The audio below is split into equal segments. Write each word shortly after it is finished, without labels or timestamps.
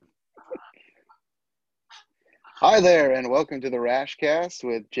Hi there, and welcome to the Raschcast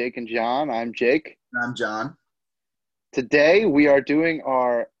with Jake and John. I'm Jake. I'm John. Today we are doing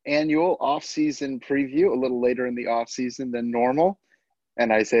our annual off-season preview a little later in the off-season than normal.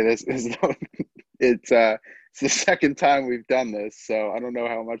 And I say this is it's the second time we've done this, so I don't know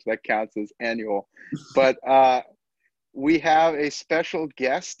how much that counts as annual. But we have a special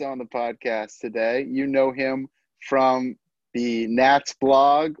guest on the podcast today. You know him from the Nats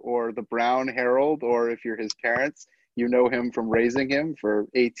blog or the Brown Herald, or if you're his parents, you know him from raising him for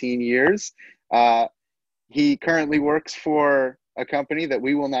 18 years. Uh, he currently works for a company that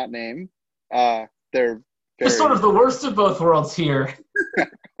we will not name. They're Just sort of very the worst of both worlds here.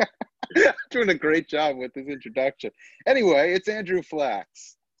 doing a great job with this introduction. Anyway, it's Andrew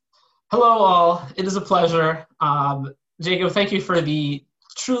Flax. Hello, all. It is a pleasure. Jacob, thank you for the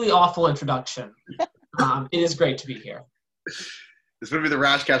truly awful introduction. It is great to be here. This would be the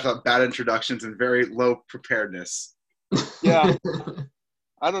Raschcast about bad introductions and very low preparedness. Yeah,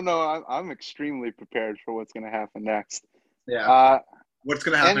 I don't know. I'm extremely prepared for what's going to happen next. Yeah. What's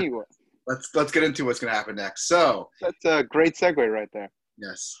going to happen? Anyway, Let's get into what's going to happen next. So that's a great segue right there.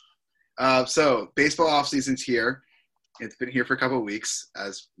 yes. So baseball off season's here. It's been here for a couple of weeks,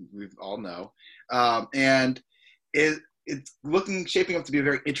 as we all know, and it's shaping up to be a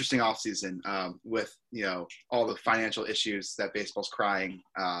very interesting offseason with all the financial issues that baseball's crying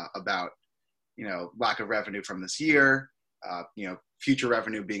about, lack of revenue from this year, future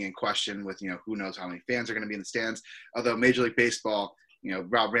revenue being in question with who knows how many fans are going to be in the stands. Although Major League Baseball,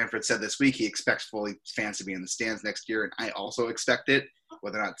 Rob Manfred said this week he expects fully fans to be in the stands next year, and I also expect it.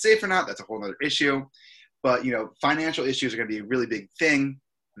 Whether or not it's safe or not, that's a whole other issue. But financial issues are going to be a really big thing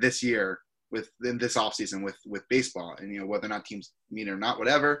this year in this offseason with baseball, and whether or not teams meet or not,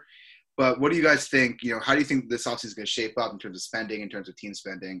 whatever. But what do you guys think? How do you think this offseason is going to shape up in terms of spending, in terms of team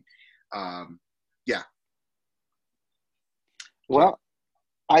spending? Yeah. Well,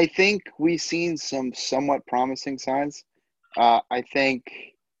 I think we've seen some somewhat promising signs. I think,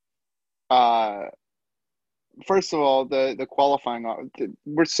 first of all, the qualifying,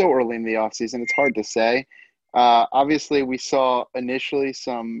 we're so early in the offseason, it's hard to say. Obviously, we saw initially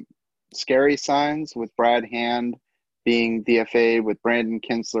some scary signs with Brad Hand being DFA'd, with Brandon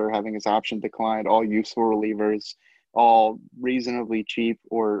Kinsler having his option declined, all useful relievers, all reasonably cheap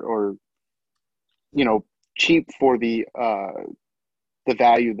or cheap for the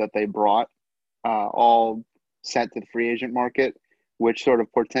value that they brought, all sent to the free agent market, which sort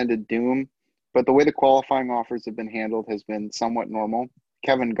of portended doom. But the way the qualifying offers have been handled has been somewhat normal.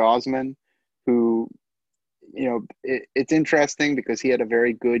 Kevin Gausman, who, it's interesting because he had a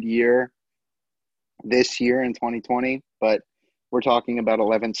very good year this year in 2020, but we're talking about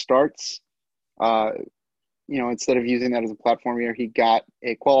 11 starts. Instead of using that as a platform year, he got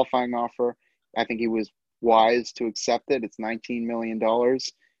a qualifying offer. I think he was wise to accept it. It's $19 million.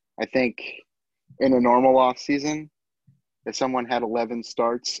 I think in a normal offseason, if someone had 11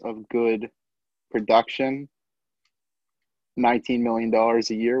 starts of good production, $19 million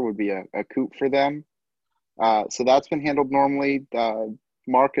a year would be a coup for them. So that's been handled normally.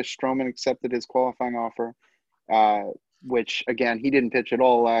 Marcus Stroman accepted his qualifying offer, which, again, he didn't pitch at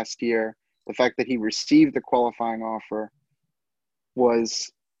all last year. The fact that he received the qualifying offer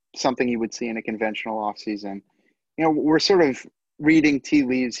was something you would see in a conventional offseason. We're sort of reading tea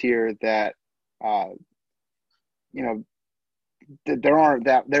leaves here that,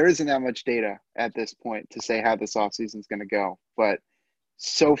 there isn't that much data at this point to say how this offseason is going to go. But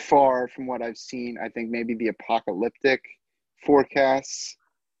so far from what I've seen, I think maybe the apocalyptic forecasts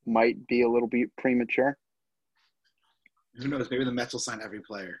might be a little bit premature. Who knows? Maybe the Mets will sign every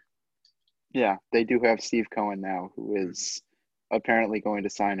player. Yeah, they do have Steve Cohen now, who is apparently going to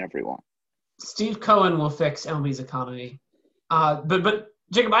sign everyone. Steve Cohen will fix MLB's economy. But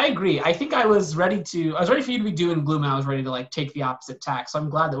Jacob, I agree. I think I was ready for you to be doom and gloom. I was ready to take the opposite tack. So I'm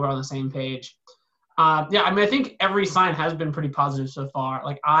glad that we're on the same page. I think every sign has been pretty positive so far.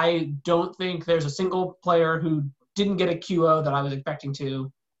 I don't think there's a single player who didn't get a QO that I was expecting to.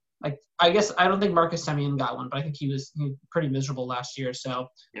 I guess I don't think Marcus Semien got one, but I think he was pretty miserable last year. So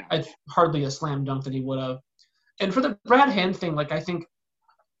yeah. It's hardly a slam dunk that he would have. And for the Brad Hand thing, I think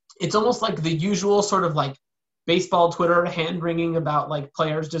it's almost like the usual sort of baseball Twitter hand-wringing about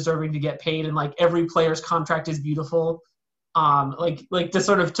players deserving to get paid and every player's contract is beautiful. This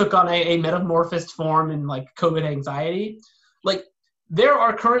sort of took on a metamorphosed form in COVID anxiety. There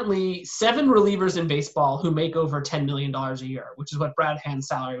are currently 7 relievers in baseball who make over $10 million a year, which is what Brad Hand's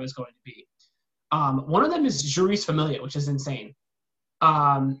salary was going to be. One of them is Juris Familia, which is insane.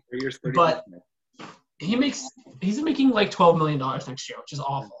 But he's making $12 million next year, which is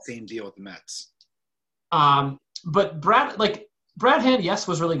awful. Same deal with the Mets. But Brad Hand, yes,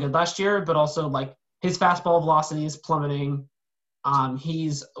 was really good last year, but also like his fastball velocity is plummeting.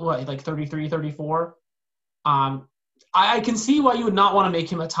 He's like 33, 34. I can see why you would not want to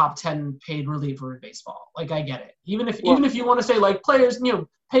make him a top 10 paid reliever in baseball. Like, I get it. Even if you want to say like players,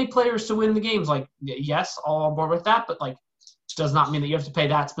 pay players to win the games, like, yes, all on board with that, but like does not mean that you have to pay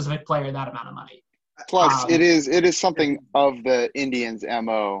that specific player that amount of money. Plus, it is something of the Indians'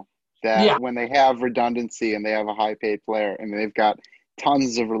 MO that when they have redundancy and they have a high-paid player and they've got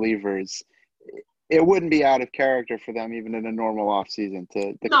tons of relievers, it wouldn't be out of character for them even in a normal offseason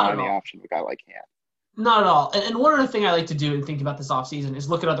to decline the option of a guy like Hand. Not at all. And one other thing I like to do and think about this offseason is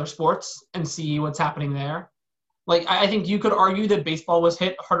look at other sports and see what's happening there. Like, I think you could argue that baseball was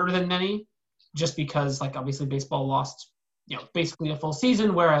hit harder than many just because, like, obviously baseball lost, basically a full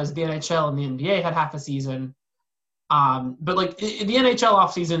season, whereas the NHL and the NBA had half a season. But, like, the NHL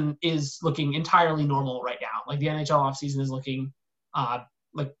offseason is looking entirely normal right now. Like, the NHL offseason is looking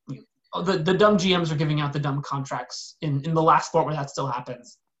like the dumb GMs are giving out the dumb contracts in the last sport where that still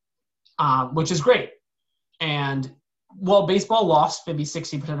happens, which is great. And while baseball lost maybe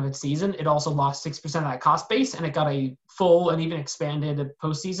 60% of its season, it also lost 6% of that cost base, and it got a full and even expanded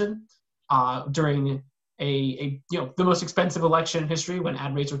postseason during the most expensive election in history when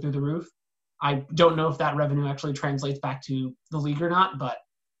ad rates were through the roof. I don't know if that revenue actually translates back to the league or not, but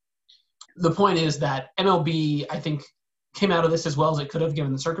the point is that MLB, I think, came out of this as well as it could have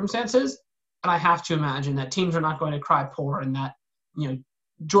given the circumstances, and I have to imagine that teams are not going to cry poor and that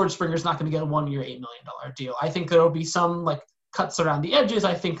George Springer's not going to get a 1-year, $8 million deal. I think there will be some like cuts around the edges.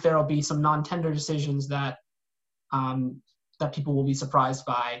 I think there will be some non-tender decisions that people will be surprised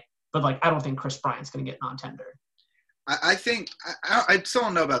by. But like, I don't think Chris Bryant's going to get non-tender. I think I still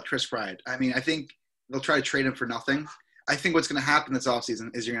don't know about Chris Bryant. I mean, I think they'll try to trade him for nothing. I think what's going to happen this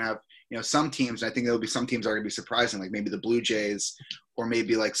offseason is you're going to have some teams. I think there'll be some teams that are going to be surprising, like maybe the Blue Jays or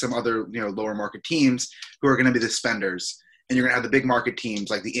maybe like some other lower market teams who are going to be the spenders. And you're going to have the big market teams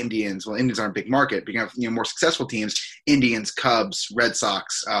like the Indians. Well, Indians aren't a big market, but you're going to have more successful teams: Indians, Cubs, Red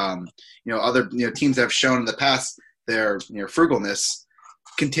Sox. Other teams that have shown in the past their frugalness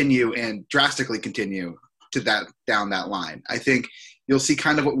continue and drastically continue to that down that line. I think you'll see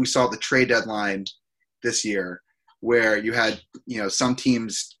kind of what we saw at the trade deadline this year, where you had some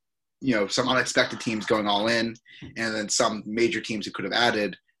teams, some unexpected teams going all in, and then some major teams who could have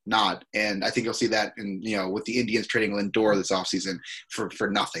added not. And I think you'll see that in, with the Indians trading Lindor this offseason for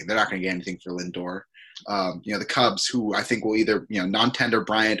nothing. They're not going to get anything for Lindor. The Cubs, who I think will either, non-tender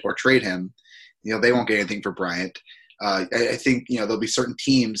Bryant or trade him, they won't get anything for Bryant. I think, there'll be certain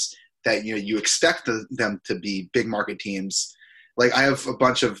teams that, you expect them to be big market teams. Like I have a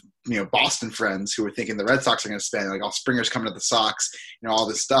bunch of, Boston friends who are thinking the Red Sox are going to spend, like, all Springer's coming to the Sox, all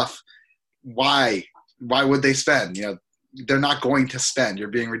this stuff. Why would they spend? They're not going to spend. You're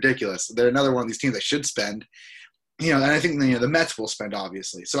being ridiculous. They're another one of these teams that should spend. And I think the Mets will spend,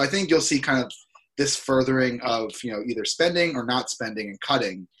 obviously. So I think you'll see kind of this furthering of either spending or not spending and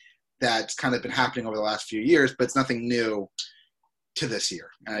cutting that's kind of been happening over the last few years, but it's nothing new to this year.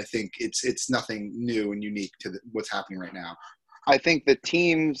 And I think it's nothing new and unique to what's happening right now. I think the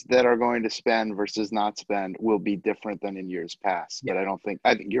teams that are going to spend versus not spend will be different than in years past. But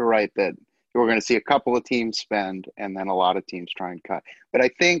I think you're right that we're going to see a couple of teams spend and then a lot of teams try and cut. But I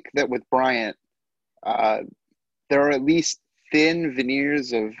think that with Bryant, there are at least thin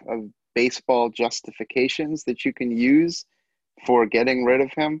veneers of baseball justifications that you can use for getting rid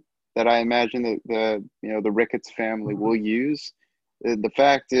of him that I imagine that the Ricketts family will use. The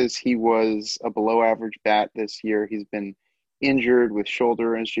fact is he was a below average bat this year. He's been injured with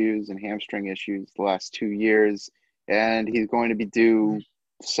shoulder issues and hamstring issues the last 2 years, and he's going to be due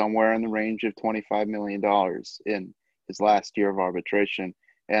somewhere in the range of $25 million in his last year of arbitration.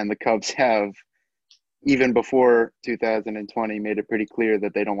 And the Cubs have, even before 2020, made it pretty clear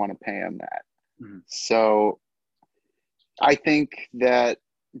that they don't want to pay him that. Mm-hmm. So I think that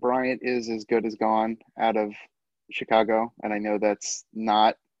Bryant is as good as gone out of Chicago. And I know that's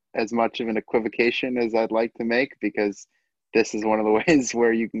not as much of an equivocation as I'd like to make, because this is one of the ways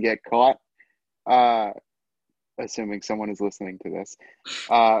where you can get caught. Assuming someone is listening to this.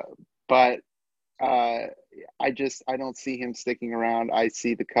 But I don't see him sticking around. I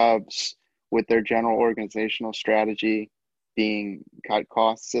see the Cubs with their general organizational strategy being cut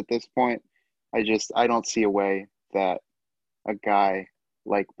costs at this point. I don't see a way that a guy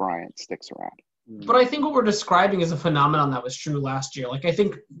like Bryant sticks around. But I think what we're describing is a phenomenon that was true last year. Like, I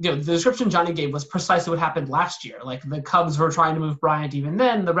think the description Johnny gave was precisely what happened last year. Like, the Cubs were trying to move Bryant even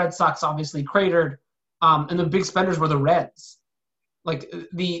then. The Red Sox obviously cratered. And the big spenders were the Reds. like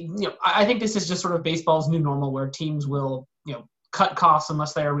I think this is just sort of baseball's new normal where teams will, cut costs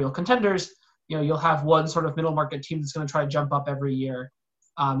unless they are real contenders. You'll have one sort of middle market team that's going to try to jump up every year.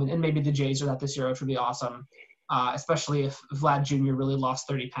 And maybe the Jays are that this year, which would be awesome, especially if Vlad Jr. really lost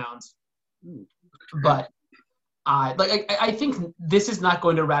 30 pounds. But I think this is not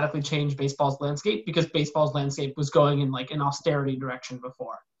going to radically change baseball's landscape because baseball's landscape was going in like an austerity direction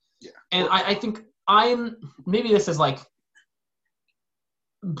before. Yeah. And I think maybe this is like,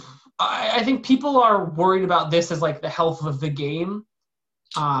 I think people are worried about this as like the health of the game.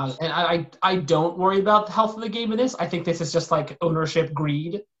 And I don't worry about the health of the game in this. I think this is just like ownership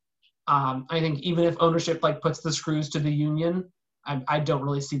greed. I think even if ownership like puts the screws to the union, I don't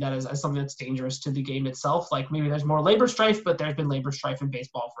really see that as something that's dangerous to the game itself. Like maybe there's more labor strife, but there's been labor strife in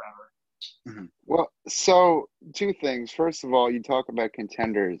baseball forever. Mm-hmm. Well, so two things. First of all, you talk about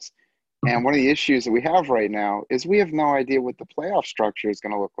contenders. And one of the issues that we have right now is we have no idea what the playoff structure is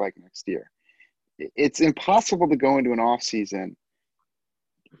going to look like next year. It's impossible to go into an offseason.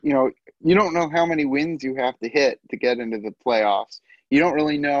 You don't know how many wins you have to hit to get into the playoffs. You don't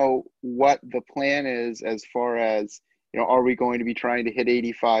really know what the plan is as far as, are we going to be trying to hit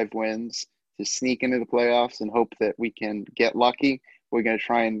 85 wins to sneak into the playoffs and hope that we can get lucky? We're going to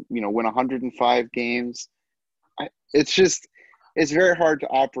try and, win 105 games. It's very hard to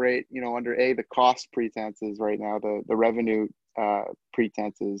operate, under the cost pretenses right now, the revenue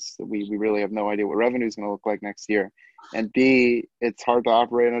pretenses that we really have no idea what revenue is going to look like next year. And B, it's hard to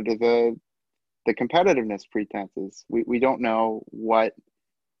operate under the competitiveness pretenses. We don't know what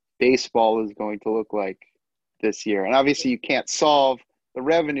baseball is going to look like this year. And obviously you can't solve the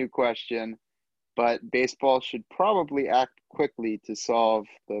revenue question, but baseball should probably act quickly to solve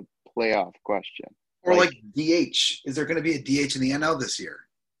the playoff question. Or like DH. Is there going to be a DH in the NL this year?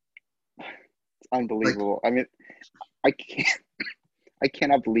 It's unbelievable. I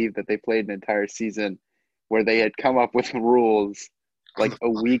cannot believe that they played an entire season where they had come up with rules like a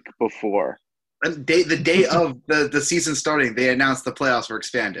week before. And the day of the season starting, they announced the playoffs were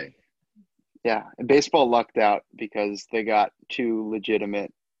expanding. Yeah, and baseball lucked out because they got two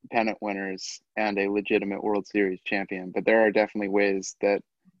legitimate pennant winners and a legitimate World Series champion. But there are definitely ways that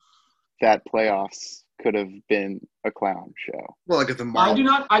playoffs could have been a clown show. Well, like if the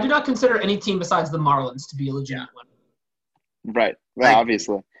Marlins, I do not consider any team besides the Marlins to be a legitimate winner. Right. Well,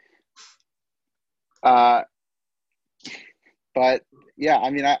 obviously. But yeah,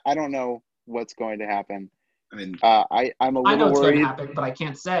 I don't know what's going to happen. I'm a little worried. I know what's going to happen, but I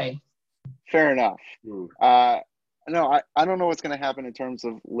can't say. Fair enough. No, I don't know what's going to happen in terms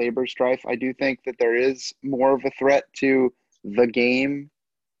of labor strife. I do think that there is more of a threat to the game.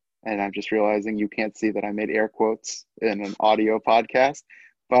 And I'm just realizing you can't see that I made air quotes in an audio podcast.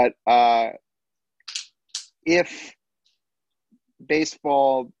 But if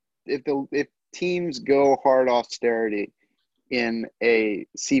baseball, if teams go hard austerity in a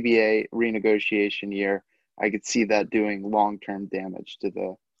CBA renegotiation year, I could see that doing long-term damage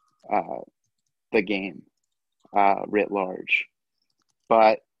to the game writ large.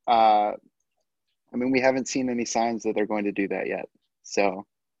 But we haven't seen any signs that they're going to do that yet. So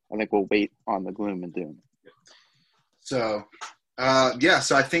I think we'll wait on the gloom and doom. So,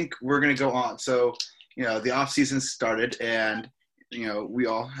 so I think we're going to go on. So, the off season started and, we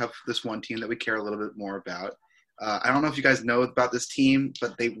all have this one team that we care a little bit more about. I don't know if you guys know about this team,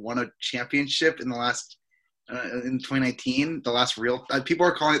 but they won a championship in the last in 2019. The last real people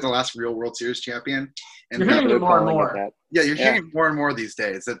are calling it the last real World Series champion. And you're hearing it more and more. Yeah, you're hearing it more and more these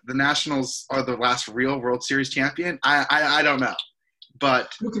days. That the Nationals are the last real World Series champion. I don't know,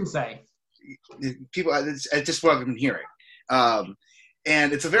 but who can say? People, it's just what I've been hearing.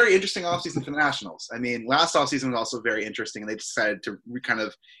 And it's a very interesting offseason for the Nationals. Last offseason was also very interesting, and they decided to kind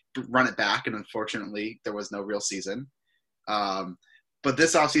of run it back, and unfortunately, there was no real season. But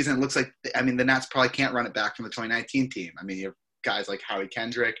this offseason, it looks like, the Nats probably can't run it back from the 2019 team. You have guys like Howie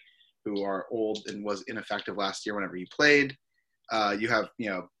Kendrick, who are old and was ineffective last year whenever he played. You have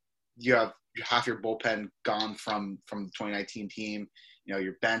half your bullpen gone from the 2019 team.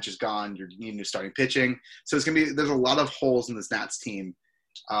 Your bench is gone. You need new starting pitching. So there's a lot of holes in this Nats team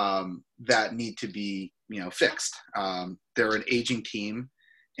that need to be, fixed. They're an aging team,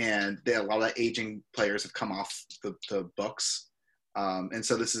 and a lot of aging players have come off the books. And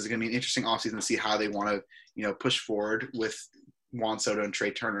so this is going to be an interesting offseason to see how they want to, push forward with Juan Soto and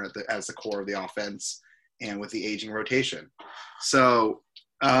Trey Turner as the core of the offense and with the aging rotation. So,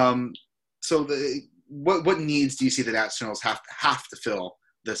 what needs do you see the Nationals have to fill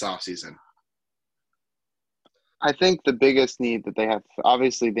this offseason? I think the biggest need that they have,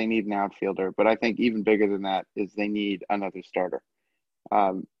 obviously they need an outfielder, but I think even bigger than that is they need another starter.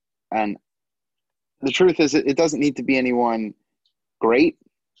 And the truth is, it doesn't need to be anyone great.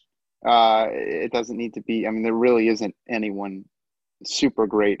 It doesn't need to be. I mean, there really isn't anyone super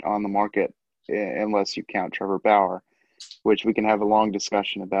great on the market unless you count Trevor Bauer, which we can have a long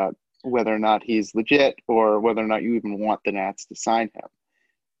discussion about whether or not he's legit or whether or not you even want the Nats to sign him.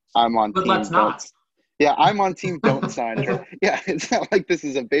 I'm on But team let's not. Yeah, I'm on team don't sign her. Yeah, it's not like this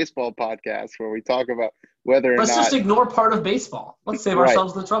is a baseball podcast where we talk about whether or Let's not. just ignore part of baseball. Let's save Right.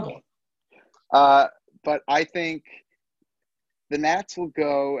 ourselves the trouble. But I think the Nats will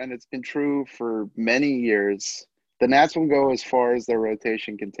go, and it's been true for many years, the Nats will go as far as their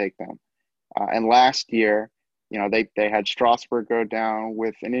rotation can take them. And last year, they had Strasburg go down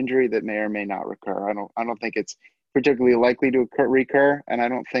with an injury that may or may not recur. I don't think it's particularly likely to recur, and I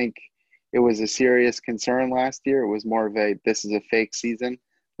don't think it was a serious concern last year. It was more of this is a fake season.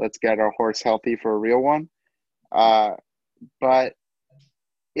 Let's get our horse healthy for a real one. But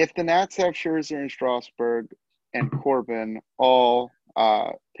if the Nats have Scherzer and Strasburg and Corbin all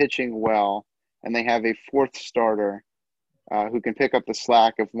pitching well, and they have a fourth starter who can pick up the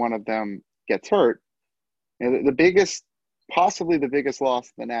slack if one of them gets hurt, possibly the biggest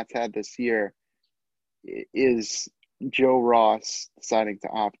loss the Nats had this year is Joe Ross deciding to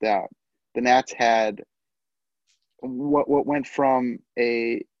opt out. The Nats had what went from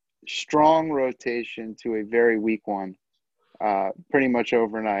a strong rotation to a very weak one pretty much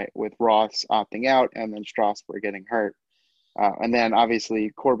overnight, with Ross opting out and then Strasburg getting hurt. And then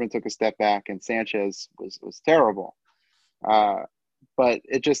obviously Corbin took a step back and Sanchez was terrible. But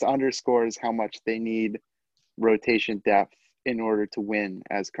it just underscores how much they need rotation depth in order to win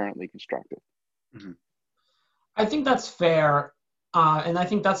as currently constructed. Mm-hmm. I think that's fair. And I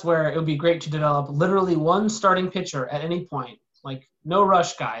think that's where it would be great to develop literally one starting pitcher at any point. Like, no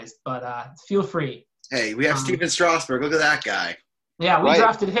rush, guys, but feel free. Hey, we have Steven Strasburg. Look at that guy. Yeah, we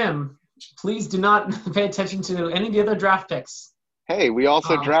drafted him. Please do not pay attention to any of the other draft picks. Hey, we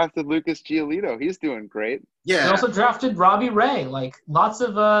also drafted Lucas Giolito. He's doing great. Yeah. We also drafted Robbie Ray. Like, lots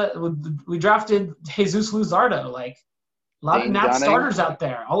of we drafted Jesus Luzardo. Like, a lot of Nats starters out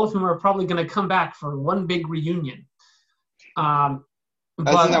there, all of whom are probably going to come back for one big reunion. Isn't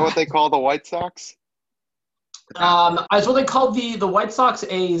that what they call the White Sox? That's what they called the White Sox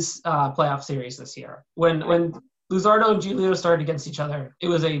A's playoff series this year. When Luzardo and Giolito started against each other, it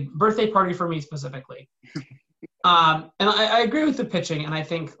was a birthday party for me specifically. And I agree with the pitching, and I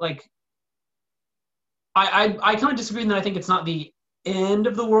think I kind of disagree in that I think it's not the end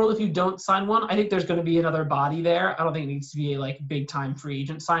of the world if you don't sign one. I think there's going to be another body there. I don't think it needs to be a big time free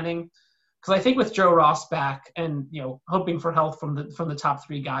agent signing, because I think with Joe Ross back and hoping for health from the top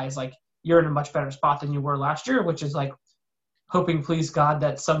three guys, you're in a much better spot than you were last year, which is hoping, please God,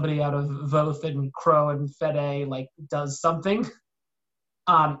 that somebody out of Voth and Crow and Fede does something.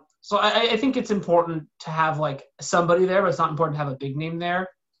 So I think it's important to have somebody there, but it's not important to have a big name there.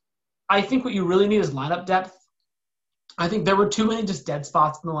 I think what you really need is lineup depth. I think there were too many just dead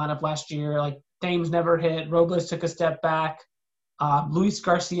spots in the lineup last year. Thames never hit. Robles took a step back. Luis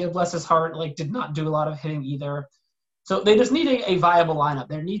Garcia, bless his heart, did not do a lot of hitting either. So they just need a viable lineup.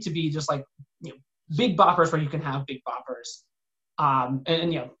 There need to be just big boppers where you can have big boppers.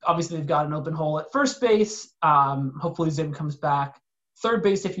 And obviously they've got an open hole at first base. Hopefully Zim comes back. Third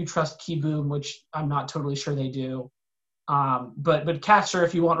base, if you trust Keyboom, which I'm not totally sure they do. But catcher,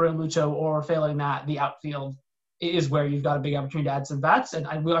 if you want Realmuto, or failing that, the outfield is where you've got a big opportunity to add some bats. And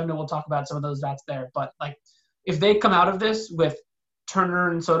I know we'll talk about some of those bats there. But if they come out of this with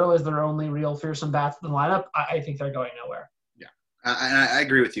Turner and Soto as their only real fearsome bats in the lineup, I think they're going nowhere. Yeah, I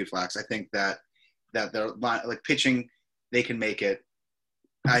agree with you, Flax. I think that their pitching, they can make it.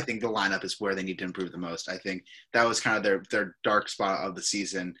 I think the lineup is where they need to improve the most. I think that was kind of their dark spot of the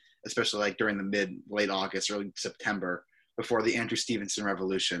season, especially during the late August, early September, before the Andrew Stevenson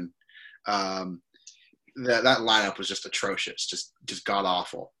revolution. That lineup was just atrocious, just god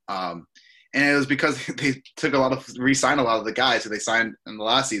awful. And it was because they took re-signed a lot of the guys who they signed in the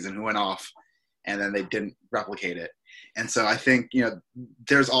last season who went off, and then they didn't replicate it. And so I think,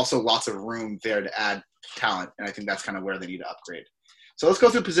 there's also lots of room there to add talent, and I think that's kind of where they need to upgrade. So let's go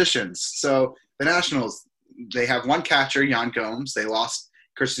through positions. So the Nationals, they have one catcher, Yan Gomes. They lost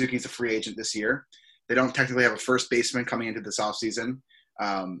Kurt Suzuki as a free agent this year. They don't technically have a first baseman coming into this offseason.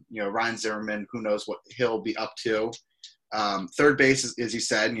 Ryan Zimmerman, who knows what he'll be up to. Third base, as you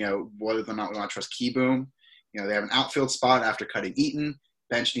said, whether or not we want to trust Keyboom. They have an outfield spot after cutting Eaton.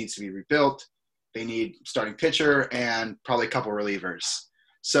 Bench needs to be rebuilt. They need starting pitcher and probably a couple relievers.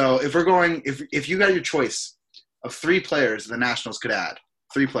 So if you got your choice of three players the Nationals could add,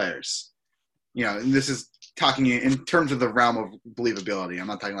 three players, and this is talking in terms of the realm of believability. I'm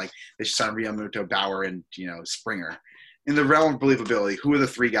not talking like they should sign Realmuto, Bauer, and Springer. In the realm of believability, who are the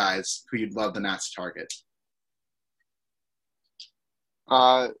three guys who you'd love the Nats to target?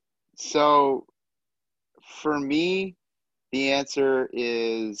 So for me, the answer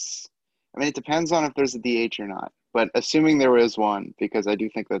is, it depends on if there's a DH or not. But assuming there is one, because I do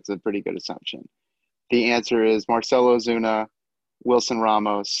think that's a pretty good assumption, the answer is Marcell Ozuna, Wilson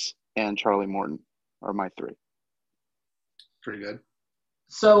Ramos, and Charlie Morton are my three. Pretty good.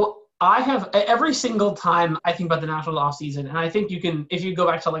 So I have every single time I think about the Nationals offseason, and I think you can, if you go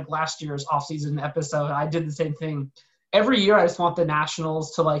back to like last year's offseason episode, I did the same thing. Every year I just want the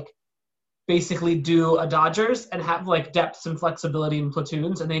Nationals to like basically do a Dodgers and have like depth and flexibility in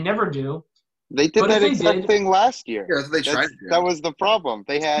platoons, and they never do. They did that exact thing last year. Yeah, they tried to do. That was the problem.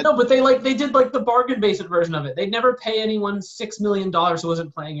 They had no, but they did like the bargain basement version of it. They'd never pay anyone $6 million who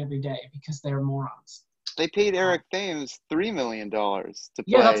wasn't playing every day because they're morons. They paid Eric Thames $3 million to play.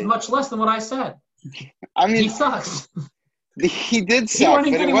 Yeah, that's much less than what I said. He sucks. He did suck,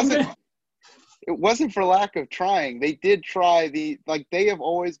 but it wasn't for lack of trying. They did try they have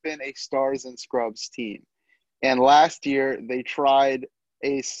always been a stars and scrubs team. And last year they tried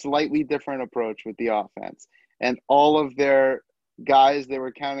a slightly different approach with the offense. And all of their guys they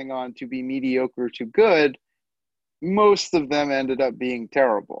were counting on to be mediocre to good, most of them ended up being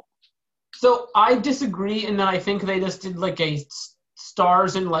terrible. So I disagree in that I think they just did like a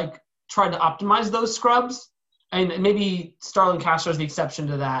stars and like tried to optimize those scrubs. And maybe Starlin Castro is the exception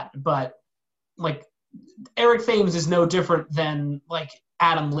to that. But like Eric Thames is no different than like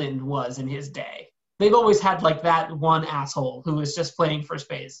Adam Lind was in his day. They've always had like that one asshole who was just playing first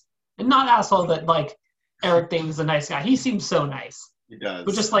base. And not asshole that like Eric Thames is a nice guy. He seems so nice. He does.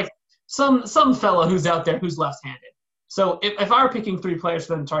 But just like some fella who's out there who's left-handed. So if I were picking three players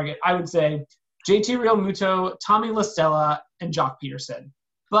for them to target, I would say JT Realmuto, Tommy La Stella, and Jock Peterson.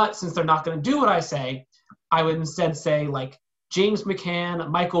 But since they're not going to do what I say, I would instead say like James McCann,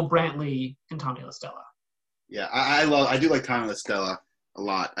 Michael Brantley, and Tommy La Stella. Yeah, I do like Tommy La Stella a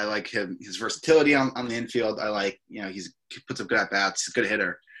lot. I like his versatility on the infield. I like, he puts up good at bats. He's a good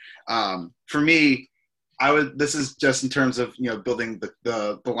hitter. For me, this is just in terms of, building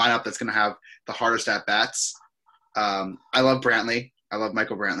the lineup that's going to have the hardest at bats. I love Brantley. I love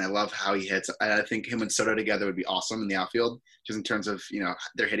Michael Brantley. I love how he hits. I think him and Soto together would be awesome in the outfield, just in terms of,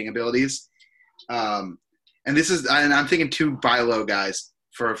 their hitting abilities. And I'm thinking two buy low guys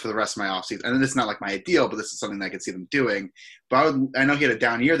for the rest of my offseason. And this is not like my ideal, but this is something that I could see them doing. But I know he had a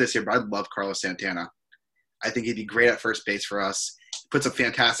down year this year, but I'd love Carlos Santana. I think he'd be great at first base for us. Puts up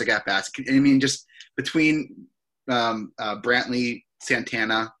fantastic at bats. just between Brantley,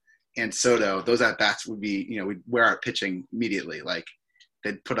 Santana, and Soto, those at bats would be, we'd wear out pitching immediately. Like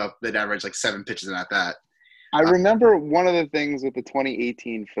they'd average like 7 pitches in at bat. I remember one of the things with the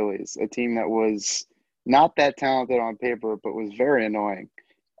 2018 Phillies, a team that was not that talented on paper, but was very annoying,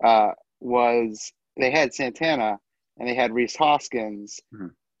 was they had Santana and they had Rhys Hoskins,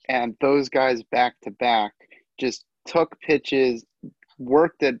 and those guys back to back just took pitches,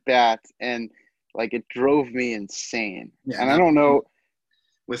 worked at bats, and like it drove me insane. Yeah, and I don't know.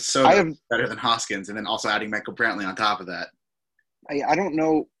 With Soto better than Hoskins, and then also adding Michael Brantley on top of that. I don't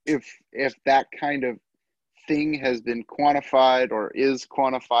know if that kind of thing has been quantified or is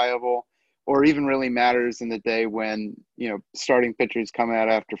quantifiable or even really matters in the day when, starting pitchers come out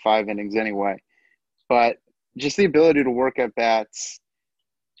after 5 innings anyway. But just the ability to work at bats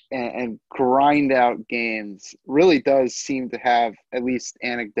and grind out games really does seem to have, at least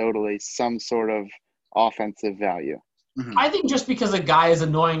anecdotally, some sort of offensive value. Mm-hmm. I think just because a guy is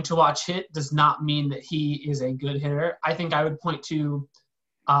annoying to watch hit does not mean that he is a good hitter. I think I would point to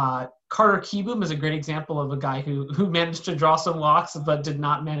Carter Kieboom as a great example of a guy who managed to draw some walks but did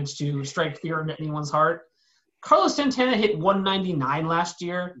not manage to strike fear into anyone's heart. Carlos Santana hit 199 last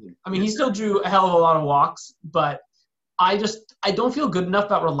year. I mean, he still drew a hell of a lot of walks, but I don't feel good enough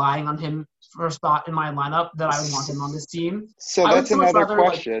about relying on him for a spot in my lineup that I would want him on this team. So that's another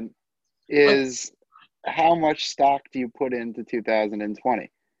question, how much stock do you put into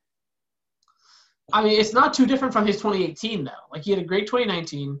 2020? I mean, it's not too different from his 2018, though. Like, he had a great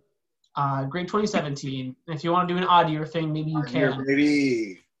 2019, great 2017. And if you want to do an odd year thing, maybe you can.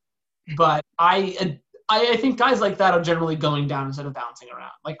 Maybe. But I think guys like that are generally going down instead of bouncing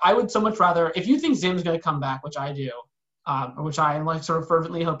around. Like, I would so much rather – if you think Zim's going to come back, which I do, which I am, like, sort of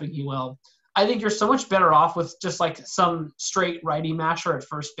fervently hoping he will, I think you're so much better off with just, like, some straight righty masher at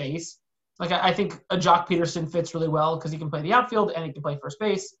first base. Like, I think a Jock Peterson fits really well because he can play the outfield and he can play first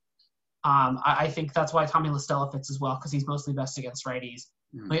base. I think that's why Tommy La Stella fits as well because he's mostly best against righties.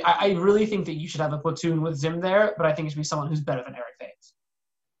 Like, I really think that you should have a platoon with Zim there, but I think it should be someone who's better than Eric Thames.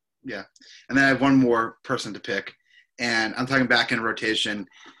 Yeah. And then I have one more person to pick, and I'm talking back in rotation.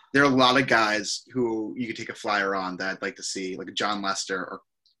 There are a lot of guys who you could take a flyer on that I'd like to see, like John Lester or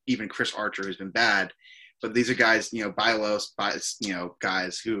even Chris Archer, who's been bad. But these are guys,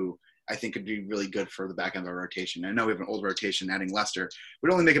 guys who I think could be really good for the back end of our rotation. I know we have an old rotation. Adding Lester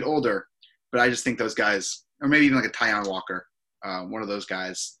would only make it older, but I just think those guys, or maybe even like a Tyon Walker, one of those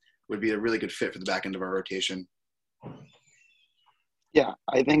guys would be a really good fit for the back end of our rotation. Yeah,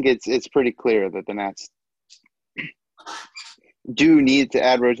 I think it's pretty clear that the Nats do need to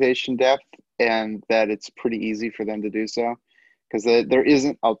add rotation depth, and that it's pretty easy for them to do so, because there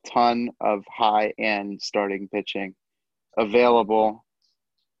isn't a ton of high-end starting pitching available,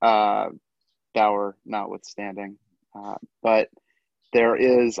 Bauer notwithstanding. But there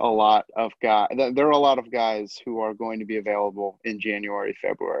is a lot of there are a lot of guys who are going to be available in January,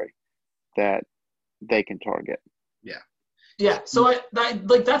 February that they can target. Yeah. Yeah, so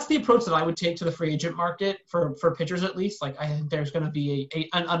that's the approach that I would take to the free agent market for pitchers at least. Like, I think there's going to be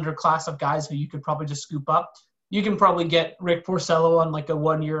an underclass of guys who you could probably just scoop up. You can probably get Rick Porcello on like a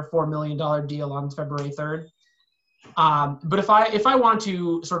 1-year, $4 million deal on February 3rd. But if I want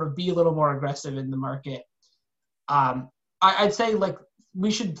to sort of be a little more aggressive in the market, I'd say like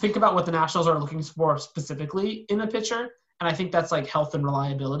we should think about what the Nationals are looking for specifically in a pitcher, and I think that's like health and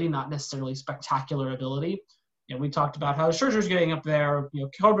reliability, not necessarily spectacular ability. We talked about how Scherzer's getting up there.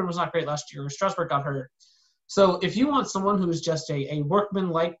 Corbin was not great last year. Strasburg got hurt. So if you want someone who's just a workman,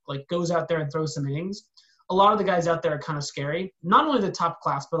 like goes out there and throws some innings, a lot of the guys out there are kind of scary. Not only the top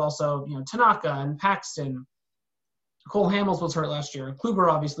class, but also Tanaka and Paxton. Cole Hamels was hurt last year.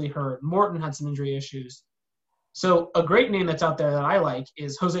 Kluber obviously hurt. Morton had some injury issues. So a great name that's out there that I like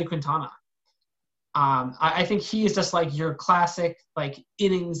is Jose Quintana. I think he is just like your classic like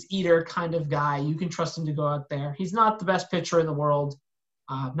innings eater kind of guy. You can trust him to go out there. He's not the best pitcher in the world,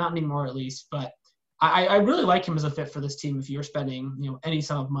 not anymore at least, but I really like him as a fit for this team if you're spending any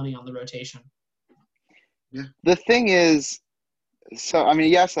sum of money on the rotation. Yeah. The thing is,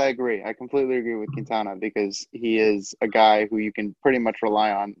 yes, I agree. I completely agree with Quintana because he is a guy who you can pretty much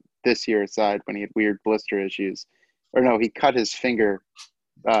rely on this year aside when he had weird blister issues. Or no, he cut his finger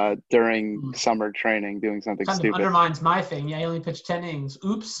during summer training doing something kind stupid. Of undermines my thing. Yeah, he only pitched 10 innings.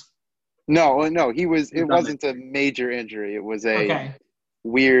 Oops. No, it wasn't a major injury. It was a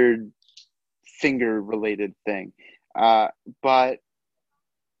weird finger-related thing. But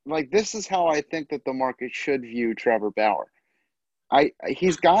like this is how I think that the market should view Trevor Bauer.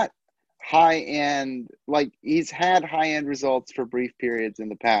 He's got high-end, like he's had high-end results for brief periods in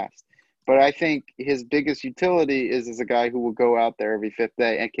the past. But I think his biggest utility is as a guy who will go out there every fifth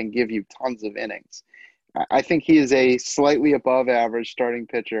day and can give you tons of innings. I think he is a slightly above average starting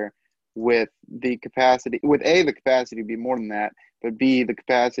pitcher with the capacity to be more than that, but B, the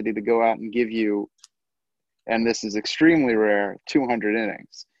capacity to go out and give you, and this is extremely rare, 200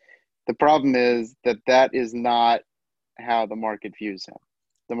 innings. The problem is that is not how the market views him.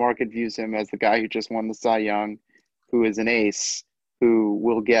 The market views him as the guy who just won the Cy Young, who is an ace, who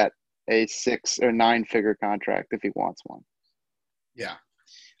will get a 6 or 9 figure contract if he wants one. Yeah.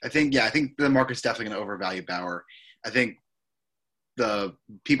 I think the market's definitely going to overvalue Bauer. I think the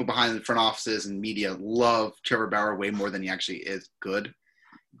people behind the front offices and media love Trevor Bauer way more than he actually is good.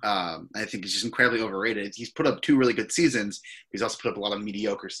 I think he's just incredibly overrated. He's put up 2 really good seasons. He's also put up a lot of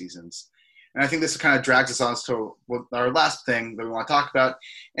mediocre seasons. And I think this kind of drags us on to our last thing that we want to talk about,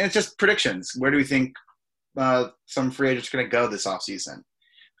 and it's just predictions. Where do we think some free agents are going to go this offseason?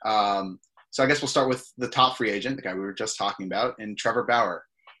 So I guess we'll start with the top free agent, the guy we were just talking about, and Trevor Bauer.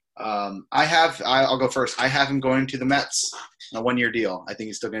 I'll go first. I have him going to the Mets on a 1-year deal. I think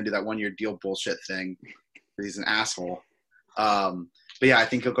he's still going to do that 1-year deal bullshit thing. He's an asshole. But yeah, I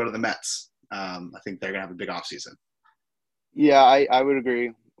think he'll go to the Mets. I think they're going to have a big offseason. Yeah, I would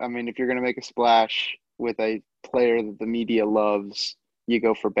agree. I mean, if you're going to make a splash with a player that the media loves, you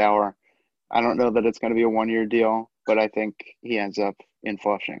go for Bauer. I don't know that it's going to be a 1-year deal, but I think he ends up in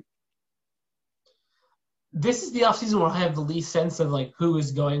Flushing. This is the offseason where I have the least sense of like who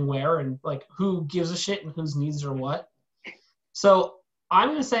is going where and like who gives a shit and whose needs are what. So I'm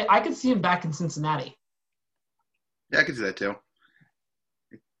going to say I could see him back in Cincinnati. Yeah, I could see that too.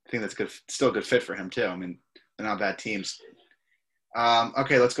 I think that's good. Still a good fit for him too. I mean, they're not bad teams.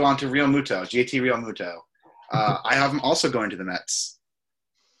 Okay, let's go on to Real Muto, JT Real Muto. I have him also going to the Mets.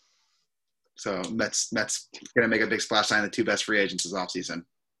 So Mets going to make a big splash, sign the 2 best free agents this offseason.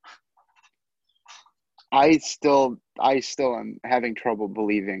 I still am having trouble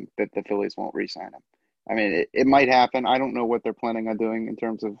believing that the Phillies won't re-sign him. I mean, it might happen. I don't know what they're planning on doing in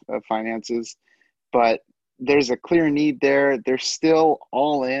terms of finances, but there's a clear need there. They're still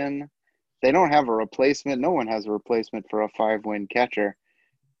all in. They don't have a replacement. No one has a replacement for a 5-win catcher.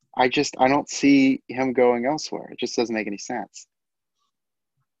 I don't see him going elsewhere. It just doesn't make any sense.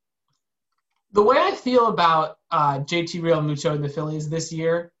 The way I feel about JT Realmuto and the Phillies this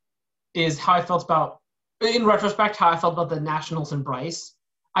year is how I felt about, in retrospect, how I felt about the Nationals and Bryce.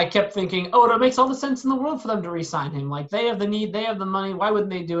 I kept thinking, it makes all the sense in the world for them to re-sign him. Like, they have the need, they have the money. Why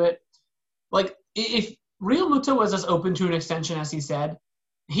wouldn't they do it? Like, if Realmuto was as open to an extension as he said,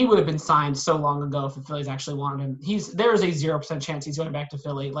 he would have been signed so long ago if the Phillies actually wanted him. There is a 0% chance he's going back to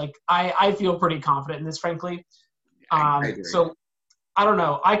Philly. Like, I feel pretty confident in this, frankly. So, I don't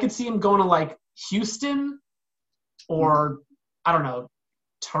know. I could see him going to, like, Houston or, I don't know,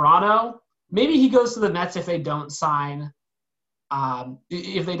 Toronto. Maybe he goes to the Mets if they don't sign Bauer.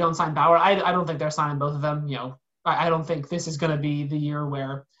 I don't think they're signing both of them. I don't think this is going to be the year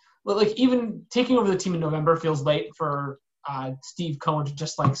where, like, even taking over the team in November feels late for Steve Cohen to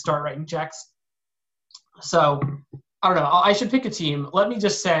just, like, start writing checks. So, I don't know. I should pick a team. Let me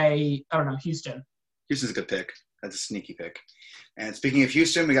just say, I don't know, Houston. Houston's a good pick. That's a sneaky pick. And speaking of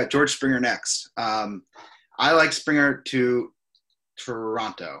Houston, we got George Springer next. I like Springer to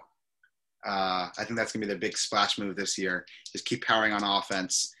Toronto. I think that's going to be the big splash move this year. Just keep powering on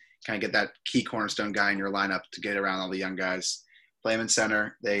offense, kind of get that key cornerstone guy in your lineup to get around all the young guys. Play him in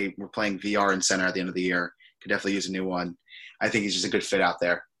center. They were playing VR in center at the end of the year. Could definitely use a new one. I think he's just a good fit out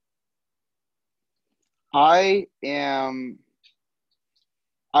there. I can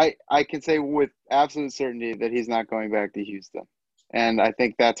say with absolute certainty that he's not going back to Houston. And I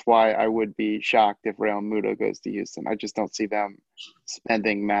think that's why I would be shocked if Realmuto goes to Houston. I just don't see them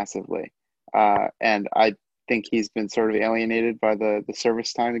spending massively. And I think he's been sort of alienated by the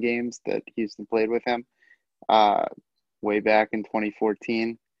service time games that Houston played with him way back in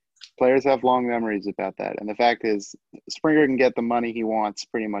 2014. Players have long memories about that. And the fact is, Springer can get the money he wants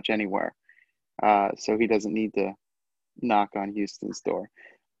pretty much anywhere. So he doesn't need to knock on Houston's door.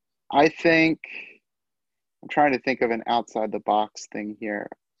 I think I'm trying to think of an outside the box thing here.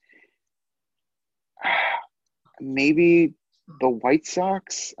 Maybe the White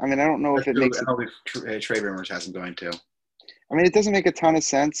Sox. I mean, I don't know if it makes. Trade rumors has him going too. I mean, it doesn't make a ton of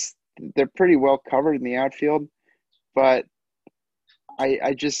sense. They're pretty well covered in the outfield, but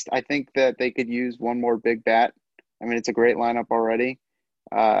I think that they could use one more big bat. I mean, it's a great lineup already.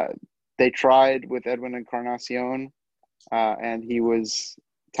 They tried with Edwin Encarnacion, and he was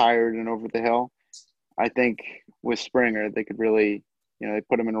tired and over the hill. I think with Springer, they could really, they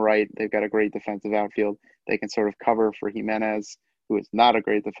put him in right. They've got a great defensive outfield. They can sort of cover for Jimenez, who is not a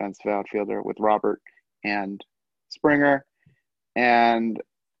great defensive outfielder, with Robert and Springer. And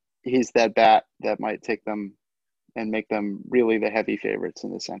he's that bat that might take them and make them really the heavy favorites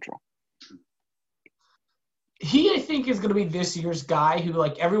in the Central. He, I think, is going to be this year's guy who,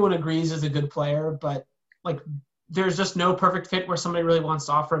 like, everyone agrees is a good player, but, like, there's just no perfect fit where somebody really wants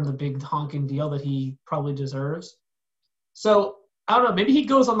to offer him the big honking deal that he probably deserves. So, I don't know, maybe he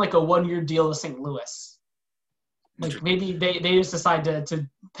goes on, like, a 1-year deal to St. Louis. Like, maybe they just decide to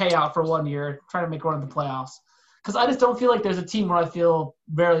pay out for 1 year, try to make one of the playoffs. Because I just don't feel like there's a team where I feel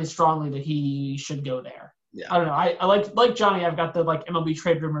very strongly that he should go there. Yeah. I don't know. I like Johnny, I've got the, like, MLB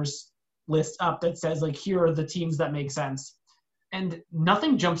trade rumors list up that says, like, here are the teams that make sense. And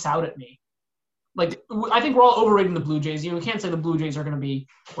nothing jumps out at me. Like, I think we're all overrating the Blue Jays. We can't say the Blue Jays are going to be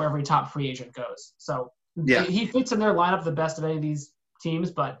where every top free agent goes. So yeah, he fits in their lineup the best of any of these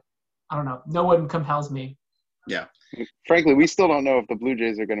teams, but I don't know. No one compels me. Yeah. Frankly, we still don't know if the Blue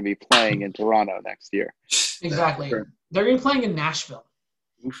Jays are going to be playing in Toronto next year. Exactly. They're going to be playing in Nashville.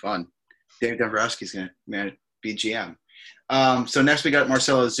 Ooh, fun. Dave Dombrowski's going to be GM. So next we got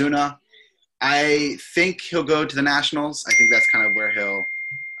Marcell Ozuna. I think he'll go to the Nationals. I think that's kind of where he'll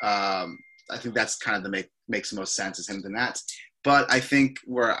I think that's kind of makes the most sense is him than that. But I think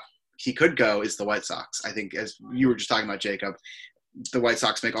where he could go is the White Sox. I think, as you were just talking about, Jacob, the White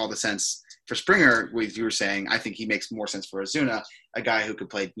Sox make all the sense for Springer. As you were saying, I think he makes more sense for Ozuna, a guy who could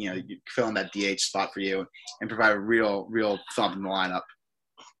play, fill in that DH spot for you and provide a real thump in the lineup.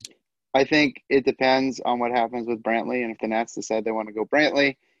 I think it depends on what happens with Brantley, and if the Nats decide they want to go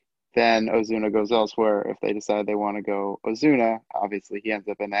Brantley, then Ozuna goes elsewhere. If they decide they want to go Ozuna, obviously he ends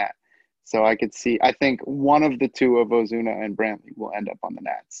up in that. So I think one of the two of Ozuna and Brantley will end up on the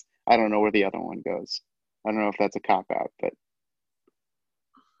Nats. I don't know where the other one goes. I don't know if that's a cop-out, but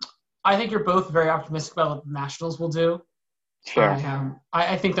I think you're both very optimistic about what the Nationals will do. Sure.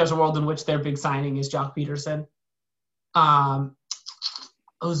 I think there's a world in which their big signing is Jock Peterson. Ozuna,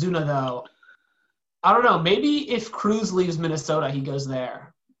 though, I don't know. Maybe if Cruz leaves Minnesota, he goes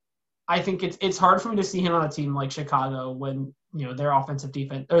there. I think it's hard for me to see him on a team like Chicago when their offensive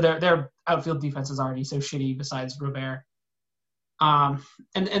defense or their outfield defense is already so shitty. Besides Robert,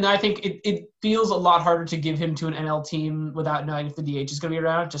 and I think it feels a lot harder to give him to an NL team without knowing if the DH is going to be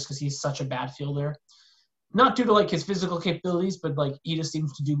around, just because he's such a bad fielder. Not due to like his physical capabilities, but like he just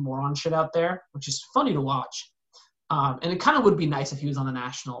seems to do moron shit out there, which is funny to watch. And it kind of would be nice if he was on the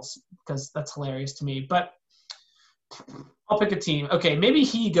Nationals because that's hilarious to me. But I'll pick a team. Okay, maybe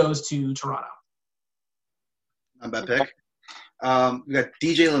he goes to Toronto. Not a bad pick. We got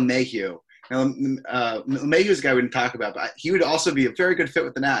DJ LeMahieu. Now, LeMahieu is a guy we didn't talk about, but he would also be a very good fit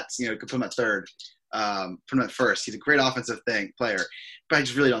with the Nats. Could put him at third, put him at first. He's a great offensive player, but I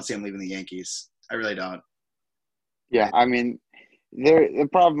just really don't see him leaving the Yankees. I really don't. Yeah, I mean, the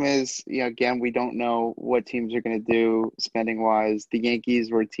problem is, again, we don't know what teams are going to do spending-wise. The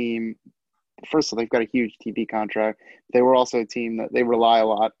Yankees were a team – first of all, they've got a huge TV contract. They were also a team that they rely a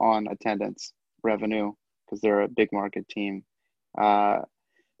lot on attendance revenue because they're a big market team.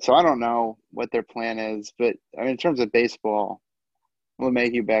 So I don't know what their plan is. But, I mean, in terms of baseball,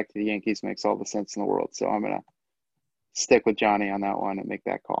 LeMahieu back to the Yankees makes all the sense in the world. So I'm going to stick with Johnny on that one and make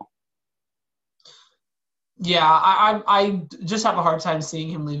that call. Yeah, I just have a hard time seeing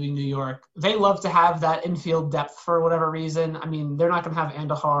him leaving New York. They love to have that infield depth for whatever reason. I mean, they're not going to have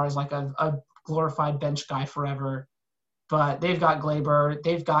Andahar as like a glorified bench guy forever, but they've got Glaber,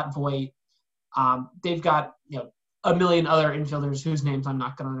 they've got Voit, they've got a million other infielders whose names I'm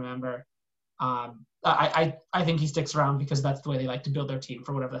not going to remember. I think he sticks around because that's the way they like to build their team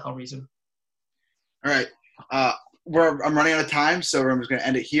for whatever the hell reason. All right, I'm running out of time, so we're just going to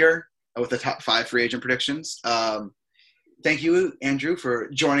end it here with the top 5 free agent predictions. Thank you, Andrew, for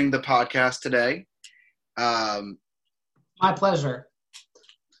joining the podcast today. My pleasure.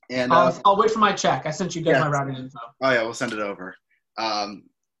 And I'll wait for my check. I sent you guys my routing info. Oh, yeah, we'll send it over.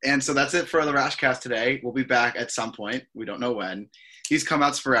 And so that's it for the Raschcast today. We'll be back at some point. We don't know when. These come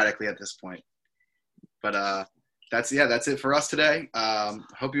out sporadically at this point. But that's it for us today.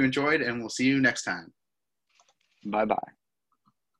 Hope you enjoyed, and we'll see you next time. Bye-bye.